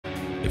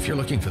If you're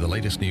looking for the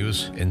latest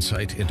news,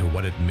 insight into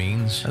what it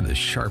means, and the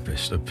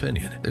sharpest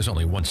opinion, there's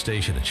only one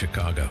station in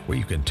Chicago where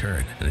you can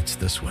turn, and it's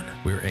this one.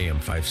 We're AM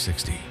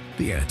 560,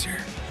 The Answer.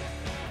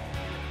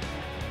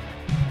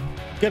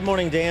 Good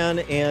morning, Dan.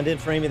 And in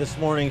for Amy this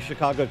morning,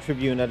 Chicago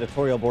Tribune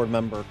editorial board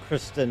member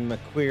Kristen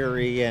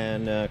McQuarrie.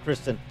 And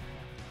Kristen,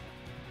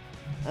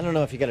 I don't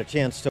know if you got a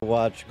chance to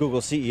watch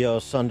Google CEO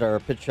Sundar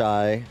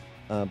Pichai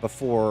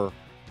before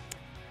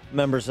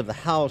members of the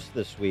House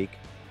this week.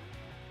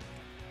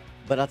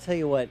 But I'll tell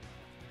you what,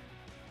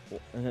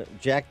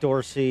 Jack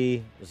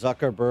Dorsey,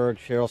 Zuckerberg,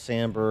 Sheryl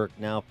Sandberg,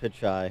 now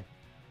Pichai.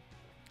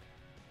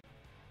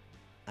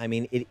 I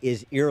mean, it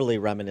is eerily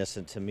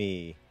reminiscent to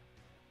me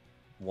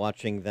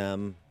watching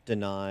them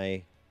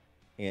deny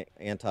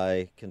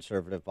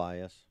anti-conservative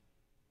bias.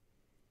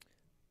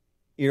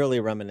 Eerily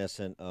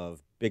reminiscent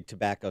of big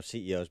tobacco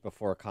CEOs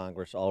before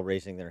Congress, all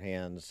raising their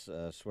hands,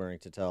 swearing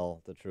to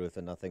tell the truth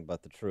and nothing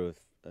but the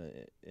truth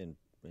in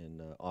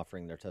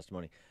offering their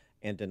testimony,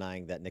 and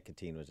denying that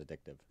nicotine was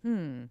addictive.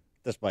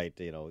 Despite,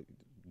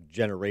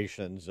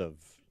 generations of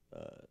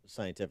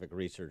scientific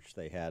research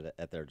they had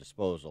at their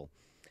disposal,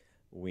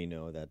 we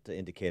know that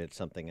indicated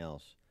something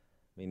else.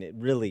 I mean, it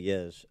really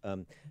is.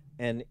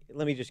 And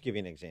let me just give you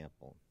an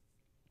example.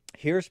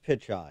 Here's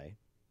Pichai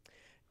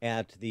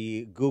at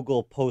the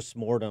Google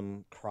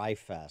Postmortem Cry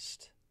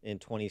Fest in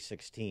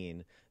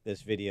 2016,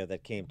 this video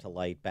that came to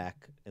light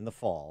back in the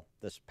fall,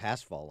 this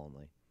past fall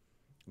only.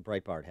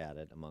 Breitbart had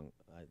it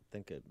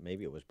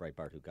maybe it was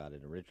Breitbart who got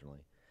it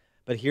originally.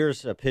 But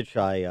here's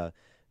Pichai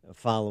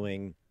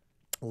following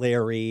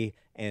Larry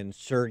and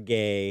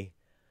Sergey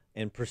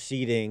and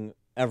preceding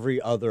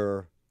every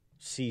other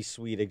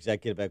C-suite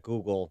executive at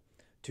Google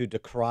to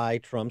decry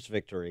Trump's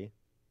victory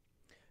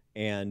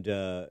and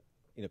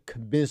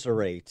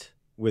commiserate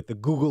with the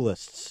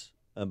Googleists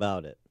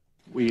about it.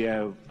 We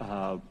have,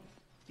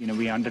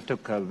 we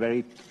undertook a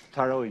very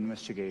thorough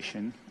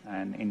investigation,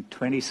 and in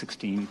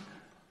 2016,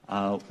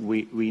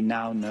 we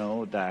now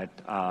know that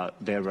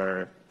there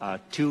were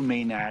two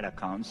main ad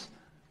accounts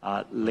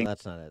linked.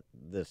 That's not it.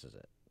 This is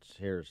it.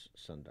 Here's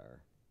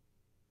Sundar.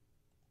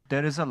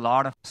 There is a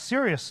lot of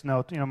serious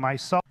note,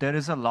 there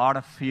is a lot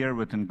of fear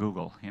within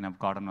Google. I've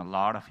gotten a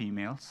lot of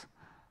emails,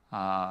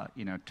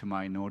 to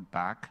my note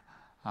back,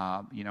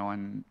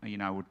 and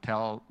I would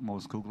tell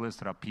most Googlers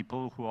there are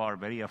people who are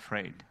very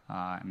afraid.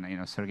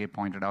 And Sergey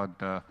pointed out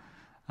the,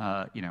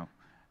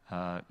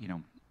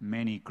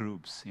 many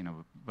groups,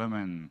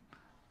 women,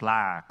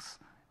 blacks,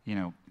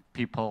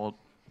 people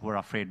who are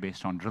afraid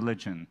based on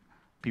religion,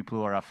 people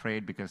who are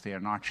afraid because they are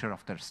not sure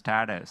of their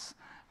status.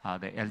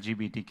 The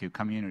LGBTQ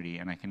community,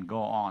 and I can go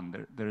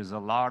on. There is a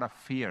lot of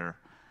fear,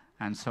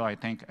 and so I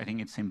think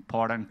it's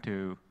important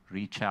to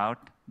reach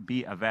out,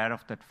 be aware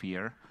of that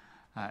fear.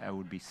 I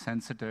would be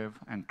sensitive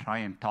and try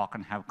and talk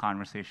and have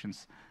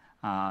conversations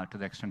to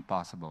the extent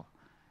possible.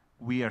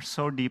 We are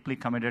so deeply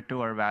committed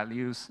to our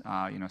values.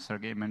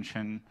 Sergey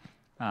mentioned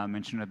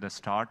at the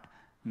start,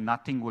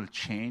 nothing will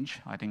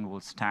change. I think we'll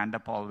stand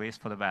up always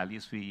for the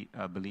values we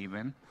believe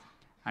in,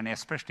 and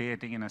especially I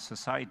think in a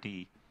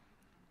society.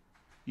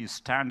 You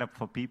stand up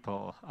for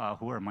people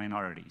who are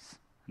minorities,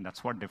 and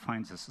that's what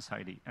defines a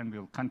society, and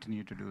we'll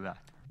continue to do that.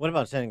 What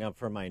about standing up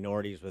for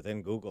minorities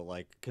within Google,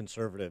 like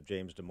conservative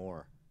James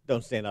Damore?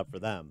 Don't stand up for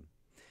them.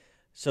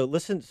 So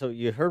listen, so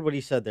you heard what he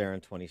said there in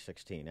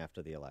 2016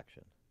 after the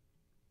election.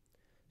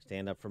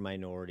 Stand up for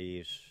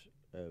minorities,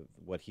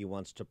 what he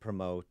wants to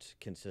promote,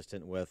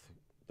 consistent with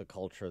the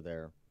culture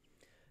there.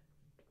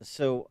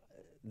 So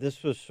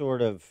this was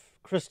sort of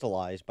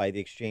crystallized by the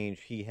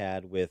exchange he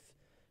had with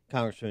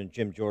Congressman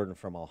Jim Jordan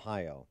from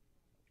Ohio.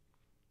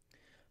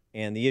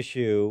 And the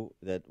issue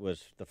that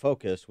was the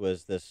focus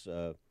was this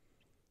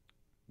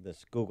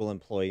Google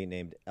employee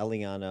named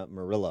Eliana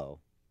Murillo,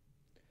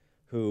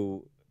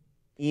 who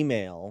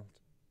emailed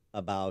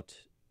about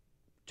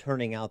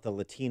turning out the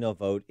Latino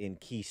vote in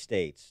key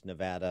states,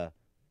 Nevada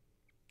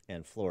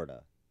and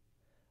Florida.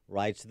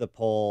 Rides to the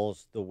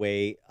polls, the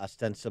way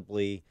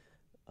ostensibly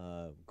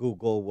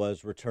Google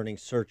was returning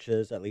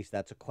searches, at least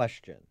that's a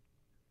question.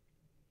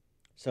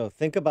 So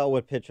think about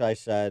what Pichai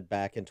said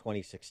back in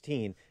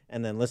 2016,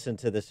 and then listen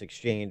to this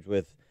exchange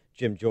with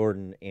Jim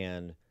Jordan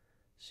and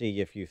see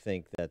if you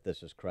think that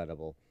this is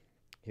credible.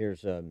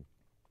 Here's Jim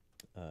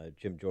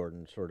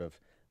Jordan sort of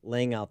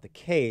laying out the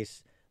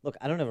case. Look,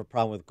 I don't have a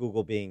problem with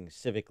Google being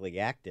civically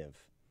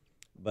active,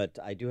 but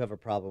I do have a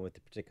problem with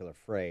the particular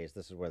phrase.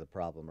 This is where the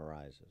problem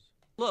arises.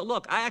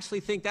 Look, I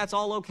actually think that's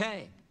all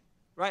okay,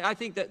 right? I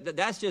think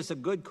that's just a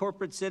good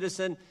corporate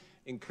citizen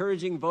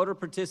encouraging voter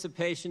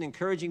participation,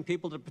 encouraging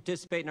people to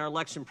participate in our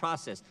election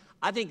process.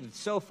 I think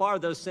so far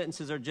those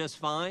sentences are just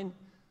fine,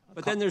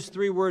 but then there's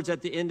three words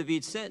at the end of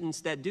each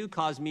sentence that do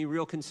cause me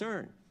real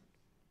concern.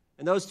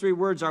 And those three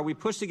words are, we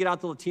push to get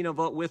out the Latino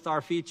vote with our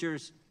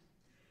features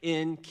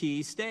in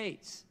key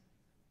states.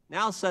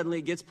 Now suddenly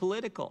it gets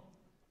political.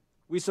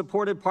 We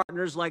supported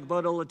partners like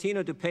Voto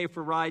Latino to pay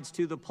for rides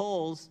to the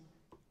polls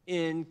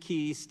in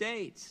key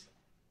states.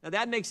 Now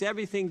that makes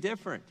everything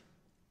different.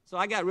 So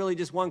I got really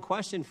just one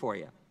question for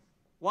you.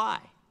 Why?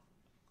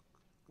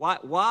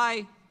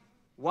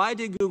 Why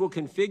did Google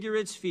configure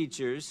its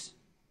features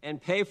and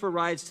pay for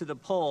rides to the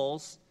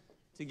polls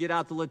to get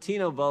out the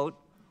Latino vote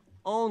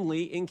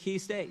only in key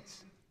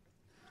states?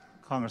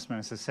 Congressman,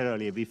 as I said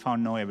earlier, we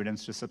found no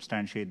evidence to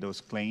substantiate those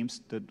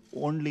claims. The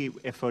only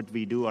effort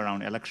we do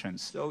around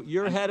elections. So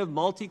your head of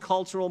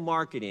multicultural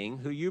marketing,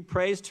 who you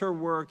praised her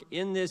work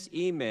in this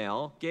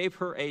email, gave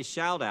her a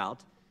shout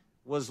out,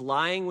 was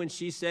lying when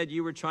she said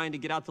you were trying to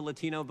get out the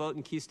Latino vote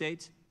in key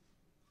states?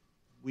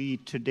 We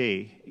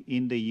today,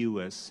 in the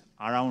U.S.,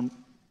 around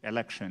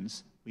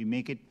elections, we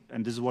make it,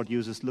 and this is what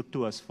users look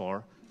to us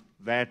for,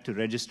 where to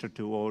register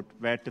to vote,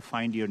 where to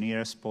find your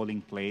nearest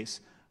polling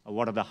place,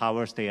 what are the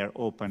hours they are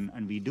open,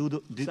 and we do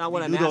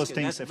those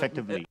things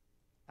effectively.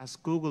 As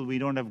Google, we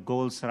don't have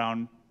goals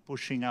around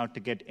pushing out to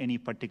get any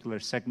particular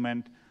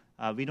segment.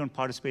 We don't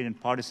participate in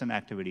partisan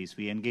activities.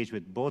 We engage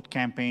with both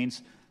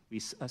campaigns. We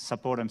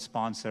support and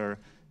sponsor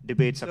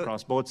debates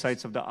across both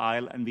sides of the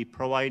aisle, and we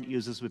provide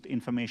users with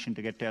information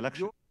to get to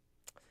election.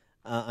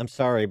 I'm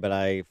sorry, but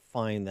I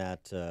find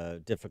that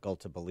difficult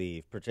to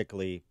believe,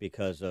 particularly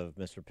because of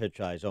Mr.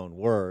 Pichai's own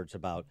words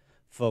about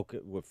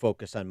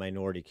focus on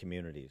minority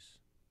communities.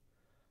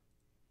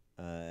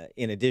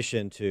 In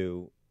addition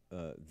to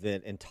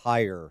the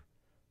entire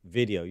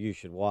video you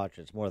should watch,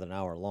 it's more than an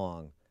hour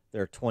long,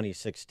 their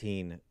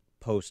 2016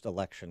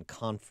 post-election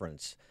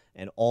conference,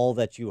 and all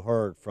that you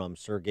heard from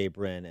Sergey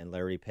Brin and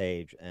Larry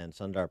Page and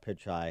Sundar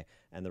Pichai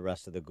and the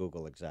rest of the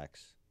Google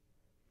execs.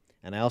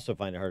 And I also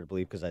find it hard to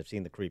believe because I've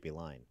seen The Creepy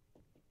Line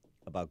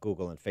about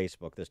Google and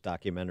Facebook, this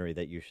documentary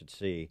that you should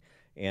see.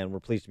 And we're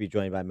pleased to be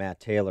joined by Matt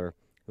Taylor,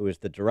 who is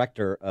the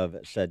director of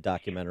said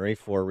documentary,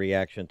 for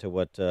reaction to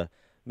what Mr.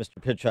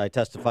 Pichai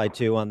testified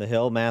to on the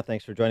Hill. Matt,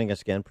 thanks for joining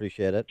us again.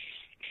 Appreciate it.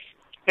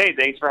 Hey,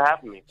 thanks for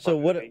having me. So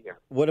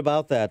what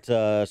about that?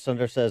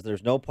 Sundar says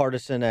there's no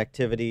partisan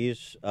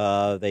activities.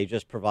 They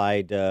just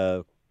provide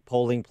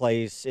polling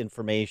place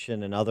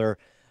information and other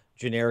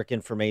generic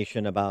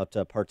information about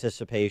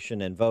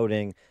participation and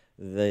voting.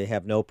 They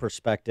have no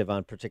perspective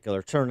on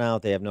particular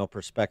turnout. They have no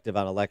perspective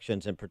on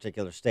elections in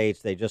particular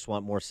states. They just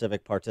want more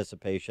civic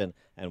participation.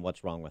 And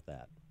what's wrong with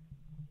that?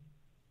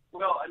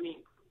 Well, I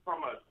mean,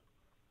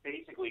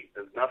 basically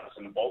the nuts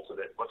and bolts of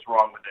it, what's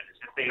wrong with it is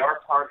if they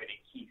are targeting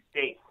key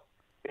states,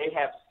 they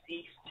have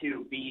ceased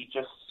to be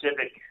just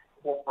civic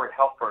corporate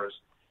helpers,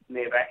 and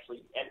they have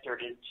actually entered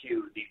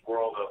into the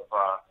world of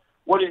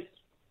what is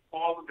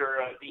falls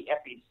under the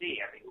FEC.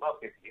 I mean,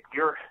 look, if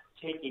you're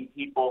taking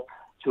people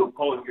to a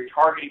poll, if you're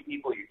targeting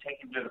people, you're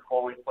taking them to the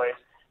polling place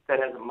that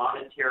has a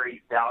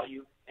monetary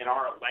value in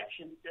our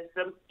election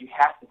system, you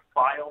have to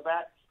file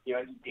that. You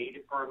know, any data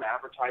firm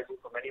advertising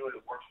from anyone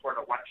who works for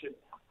an election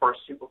for a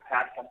super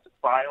PAC has to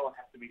file and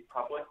has to be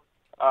public.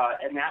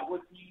 And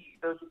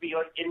those would be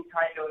like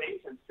in-kind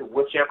donations to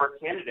whichever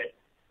candidate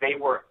they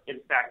were in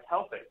fact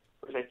helping,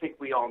 which I think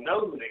we all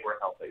know who they were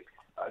helping.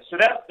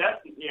 So that's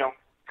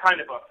kind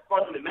of a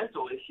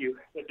fundamental issue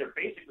that they're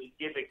basically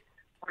giving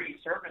free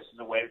services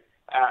away.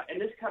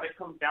 And this kind of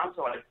comes down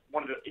to like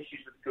one of the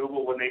issues with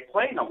Google when they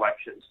play in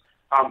elections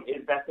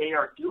is that they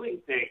are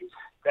doing things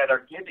that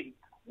are giving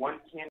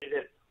one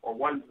candidate or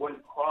one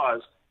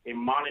cause a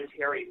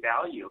monetary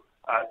value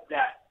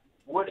that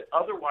would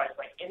otherwise,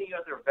 like any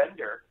other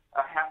vendor,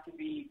 have to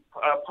be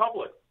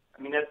public.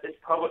 I mean, it's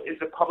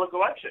a public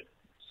election.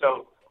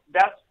 So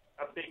that's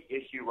a big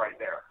issue right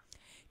there.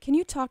 Can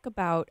you talk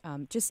about,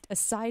 just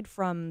aside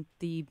from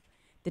the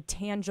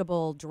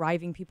tangible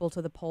driving people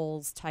to the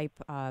polls type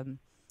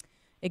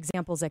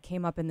examples that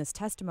came up in this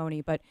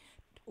testimony, but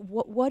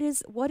what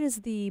is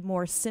the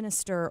more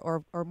sinister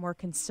or more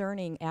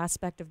concerning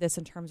aspect of this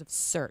in terms of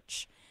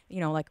search? You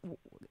know, like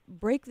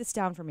break this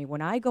down for me.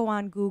 When I go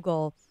on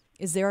Google,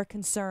 is there a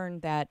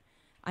concern that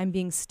I'm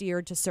being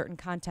steered to certain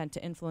content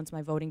to influence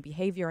my voting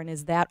behavior, and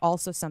is that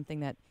also something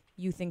that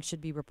you think should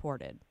be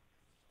reported?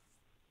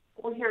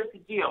 Well, here's the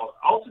deal.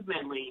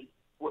 Ultimately,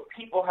 what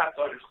people have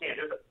to understand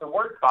is the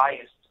word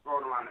bias is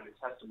thrown around in the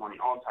testimony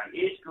all the time.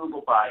 Is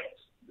Google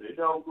biased?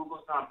 No,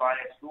 Google's not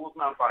biased. Google's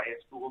not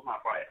biased. Google's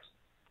not biased.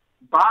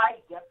 By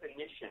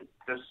definition,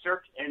 the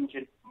search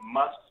engine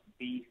must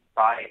be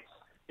biased.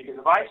 Because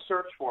if I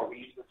search for,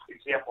 we use this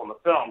example in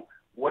the film,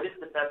 what is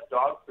the best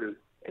dog food?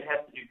 It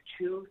has to do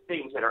two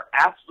things that are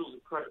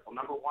absolutely critical.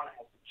 Number one, it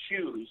has to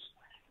choose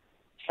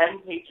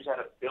 10 pages out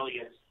of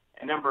billions.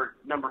 And number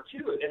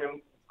two, and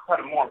then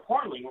kind of more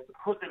importantly, you have to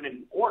put them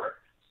in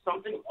order.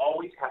 Something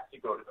always has to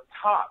go to the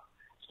top.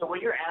 So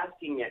when you're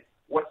asking it,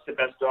 what's the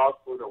best dog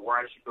food or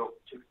where I should go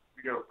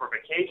for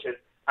vacation,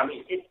 I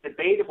mean, it's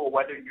debatable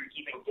whether you're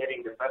even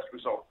getting the best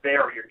results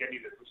there or you're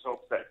getting the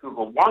results that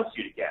Google wants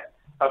you to get.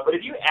 But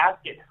if you ask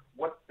it,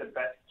 what's the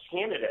best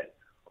candidate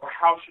or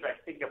how should I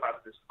think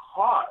about this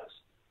cause,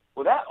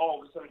 well, that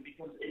all of a sudden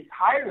becomes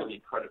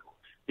entirely critical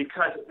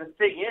because the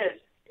thing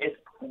is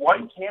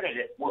one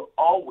candidate will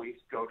always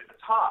go to the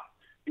top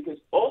because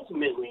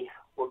ultimately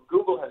what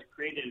Google has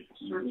created as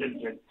a search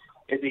engine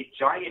is a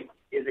giant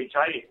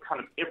kind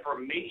of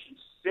information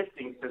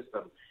sifting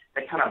system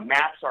that kind of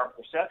maps our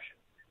perception.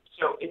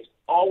 So it's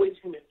always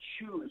going to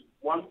choose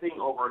one thing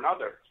over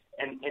another.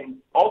 And and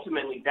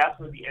ultimately that's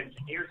where the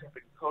engineers have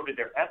encoded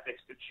their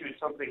ethics to choose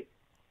something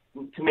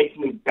to make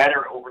something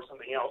better over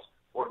something else,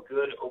 or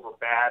good over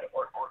bad,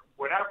 or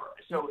whatever.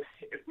 So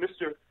if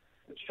Mr.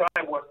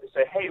 Chai wants to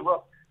say, hey,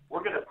 look,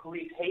 we're going to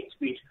police hate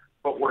speech,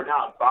 but we're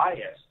not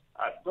biased,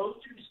 those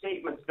two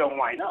statements don't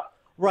line up.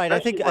 Right, I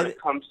think when it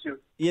comes to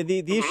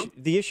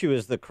the issue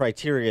is the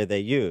criteria they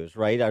use,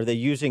 right? Are they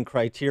using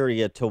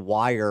criteria to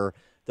wire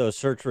those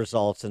search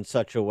results in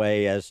such a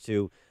way as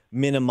to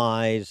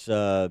minimize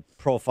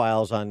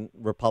profiles on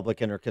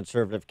Republican or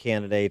conservative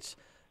candidates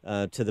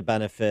to the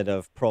benefit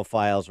of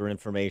profiles or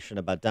information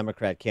about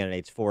Democrat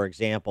candidates, for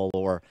example,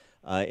 or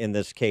in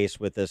this case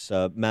with this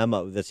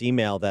this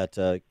email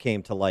that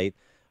came to light,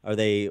 are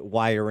they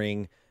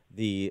wiring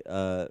the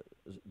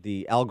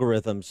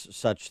algorithms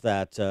such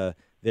that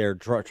they're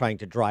trying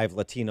to drive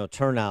Latino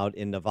turnout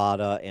in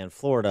Nevada and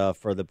Florida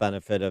for the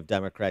benefit of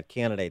Democrat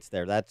candidates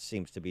there? That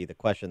seems to be the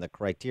question, the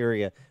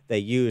criteria they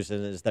use,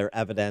 and is there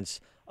evidence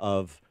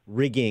of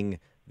rigging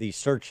these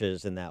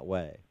searches in that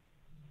way?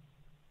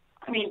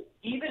 I mean,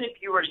 even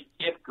if you were to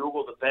give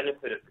Google the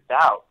benefit of the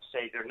doubt,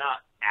 say they're not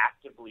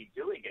actively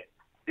doing it,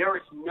 there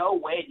is no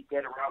way to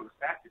get around the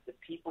fact that the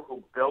people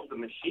who build the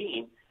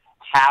machine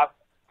have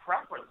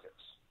preferences.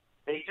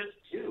 They just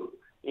do.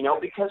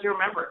 Because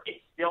remember, it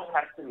still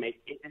has to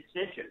make a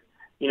decision.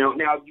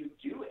 Now you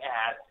do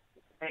add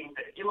things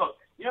that, look,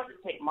 you don't have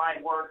to take my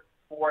word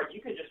for it.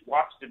 You can just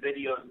watch the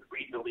videos and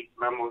read the leaked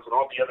memos and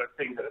all the other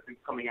things that have been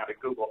coming out of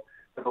Google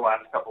for the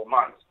last couple of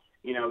months.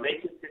 They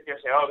can sit there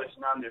and say, oh, there's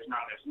none.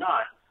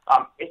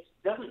 It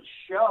doesn't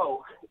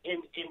show in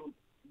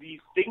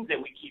these things that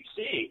we keep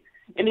seeing.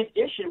 In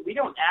addition, we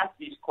don't ask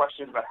these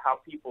questions about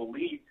how people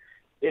leave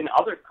in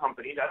other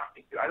companies.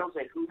 I don't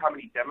say how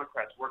many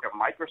Democrats work at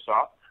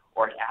Microsoft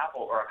or at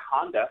Apple or at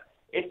Honda.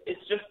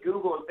 It's just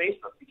Google and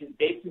Facebook, because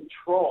they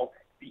control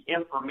the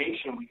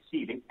information we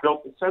see. They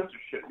built the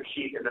censorship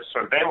machine and the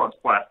surveillance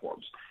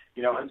platforms.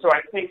 And so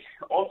I think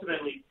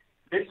ultimately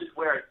this is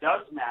where it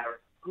does matter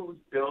who's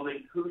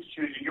building, who's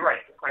choosing. You're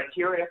right, the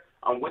criteria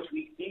on which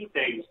we see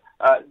things.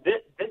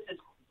 This is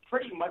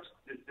pretty much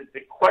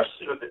the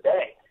question of the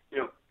day.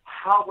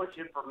 How much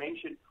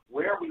information,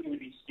 where are we going to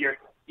be steered?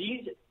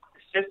 These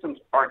systems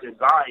are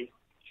designed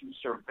to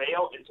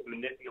surveil and to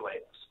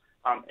manipulate us.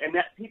 And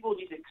that people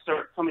need to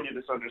start coming to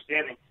this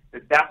understanding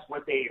that that's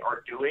what they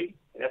are doing,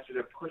 and that's what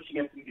they're pushing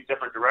us in these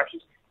different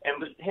directions.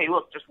 And hey,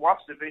 look, just watch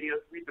the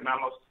videos, read the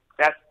memos.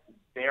 That's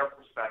their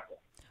perspective.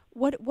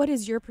 What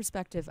is your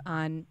perspective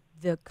on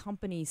the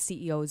company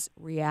CEO's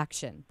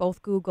reaction?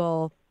 Both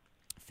Google,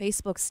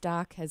 Facebook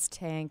stock has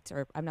tanked,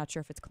 or I'm not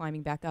sure if it's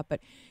climbing back up, but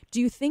do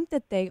you think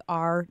that they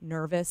are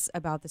nervous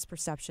about this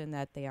perception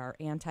that they are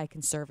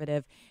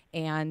anti-conservative,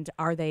 and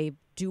are they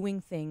doing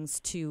things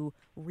to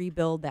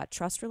rebuild that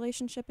trust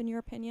relationship, in your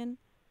opinion?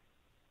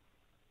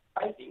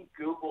 I think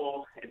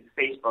Google and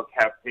Facebook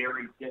have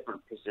very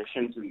different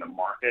positions in the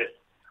market.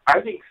 I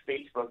think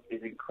Facebook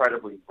is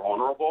incredibly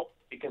vulnerable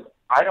because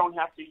I don't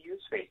have to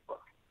use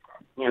Facebook.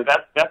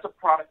 That's a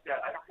product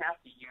that I don't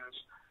have to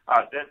use.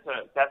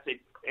 That's a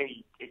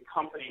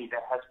company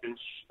that has been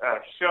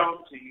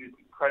shown to use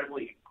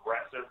incredibly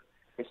aggressive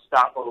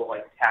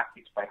Gestapo-like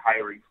tactics by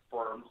hiring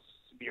firms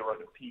to be around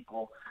the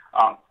people.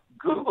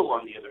 Google,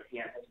 on the other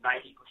hand, has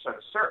 90%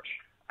 of search.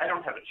 I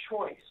don't have a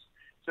choice.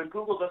 So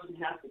Google doesn't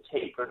have to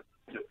take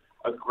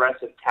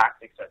aggressive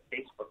tactics that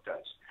Facebook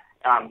does.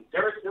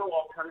 There is no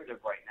alternative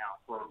right now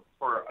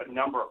for a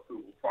number of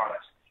Google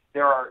products.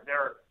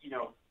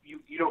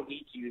 You don't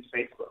need to use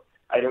Facebook.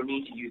 I don't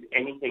need to use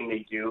anything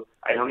they do.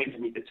 I don't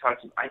even need to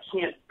touch them. I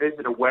can't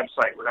visit a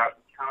website without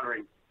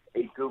encountering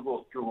a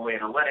Google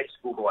Analytics,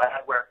 Google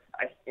AdWords,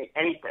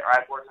 anything.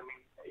 AdWords.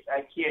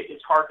 I can't.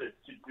 It's hard to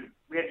do.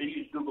 We had to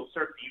use Google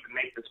Search to even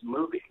make this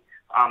movie.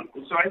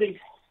 And so I think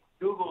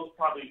Google is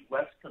probably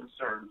less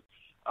concerned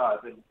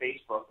than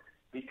Facebook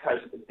because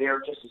there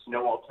just is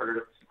no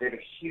alternative. They have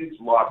a huge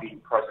lobbying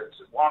presence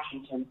in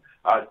Washington.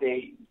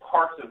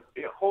 Parts of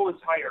the whole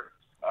entire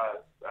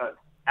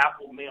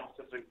Apple mail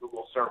system,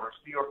 Google servers,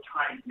 New York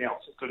Times mail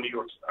system,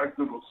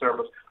 Google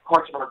servers,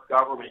 parts of our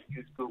government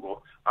use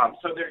Google.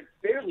 So they're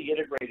fairly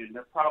integrated, and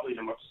they're probably in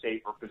a much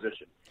safer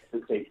position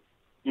than, say,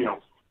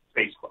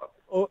 Facebook.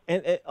 Oh,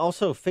 and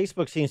also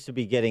Facebook seems to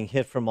be getting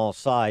hit from all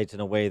sides in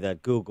a way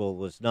that Google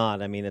was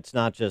not. I mean, it's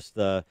not just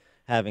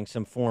having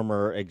some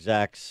former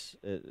execs,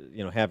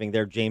 having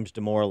their James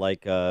Damore,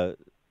 like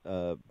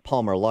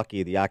Palmer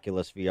Luckey, the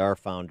Oculus VR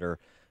founder,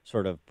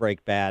 sort of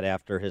break bad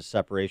after his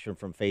separation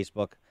from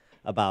Facebook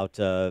about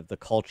the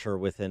culture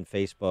within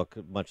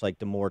Facebook, much like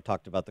Damore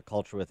talked about the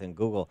culture within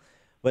Google.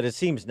 But it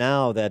seems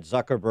now that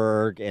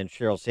Zuckerberg and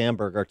Sheryl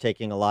Sandberg are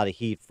taking a lot of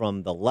heat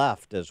from the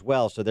left as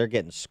well, so they're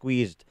getting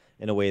squeezed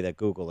in a way that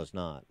Google is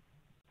not.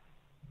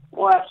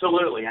 Well,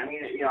 absolutely. I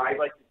mean, I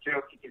like to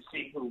joke. You can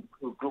see who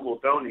Google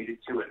donated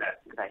to in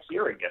that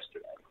hearing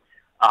yesterday.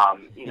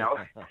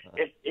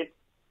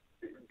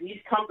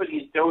 These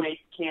companies donate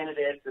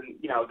candidates, and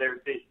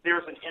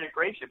there's an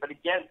integration. But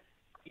again,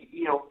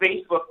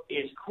 Facebook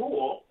is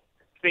cool.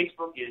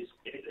 Facebook is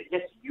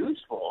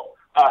useful,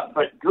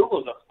 but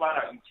Google is a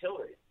flat-out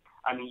utility.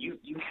 I mean,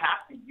 you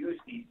have to use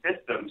these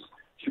systems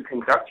to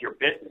conduct your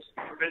business.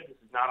 If your business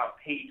is not on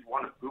page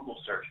one of Google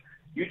search,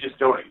 you just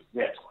don't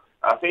exist.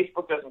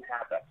 Facebook doesn't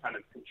have that kind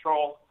of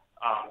control.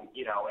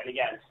 And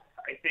again,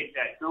 I think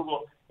that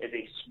Google is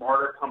a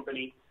smarter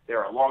company.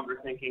 They're a longer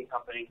thinking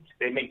company.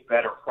 They make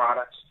better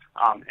products.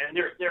 And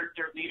their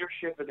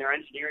leadership and their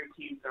engineering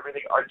teams and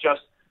everything are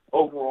just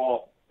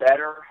overall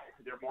better.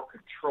 They're more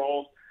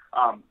controlled.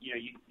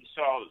 You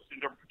saw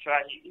Sundar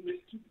Pichai.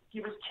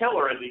 He was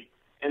killer in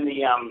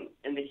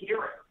the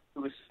hearing.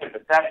 Who was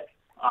sympathetic.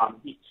 I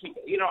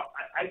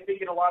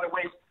think in a lot of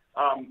ways,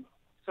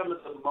 some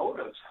of the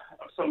motives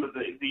of some of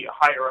the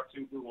higher ups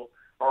in Google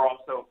are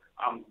also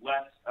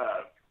less.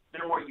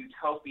 They're more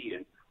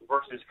utopian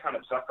versus kind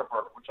of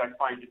Zuckerberg, which I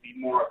find to be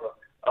more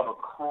of a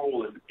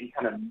cruel and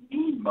kind of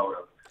mean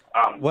motive.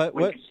 When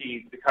you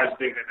see the kinds of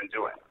things they've been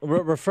doing.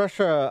 Refresh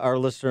our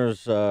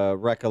listeners'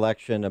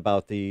 recollection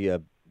about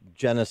the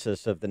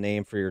genesis of the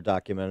name for your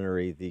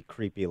documentary, The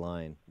Creepy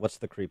Line. What's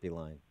The Creepy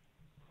Line?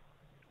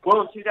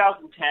 Well, in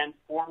 2010,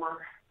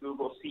 former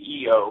Google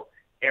CEO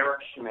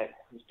Eric Schmidt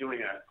was doing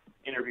an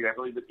interview, I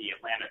believe, with The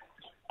Atlantic,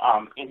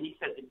 and he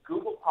said that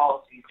Google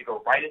policy is to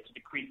go right into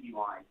the creepy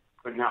line,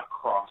 but not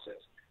cross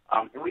it.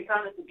 And we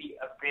found it to be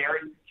a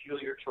very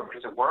peculiar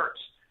choice of words.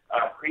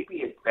 Creepy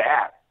is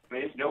bad. I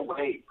mean, there's no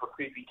way for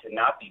creepy to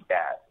not be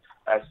bad.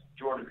 As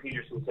Jordan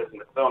Peterson says in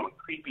the film, a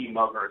creepy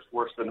mugger is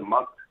worse than a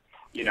mugger.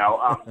 And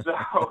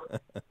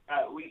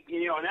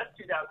that's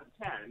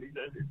 2010.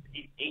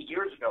 It's 8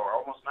 years ago, or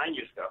almost 9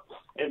 years ago.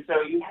 And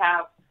so you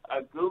have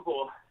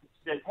Google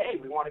says, hey,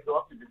 we want to go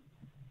up to this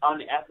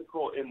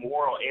unethical,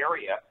 immoral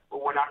area,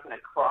 but we're not going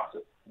to cross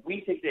it.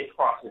 We think they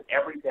cross it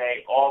every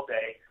day, all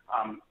day,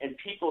 and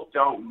people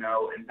don't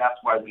know, and that's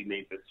why we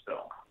made this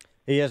film.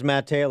 He is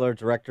Matt Taylor,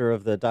 director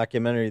of the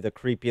documentary The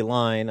Creepy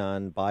Line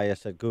on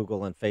bias at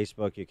Google and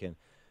Facebook. You can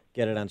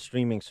get it on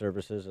streaming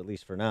services, at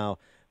least for now.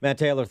 Matt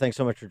Taylor, thanks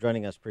so much for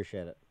joining us.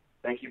 Appreciate it.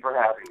 Thank you for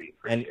having me.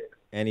 Appreciate it.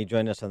 And he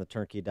joined us on the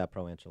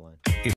turnkey.pro answer line.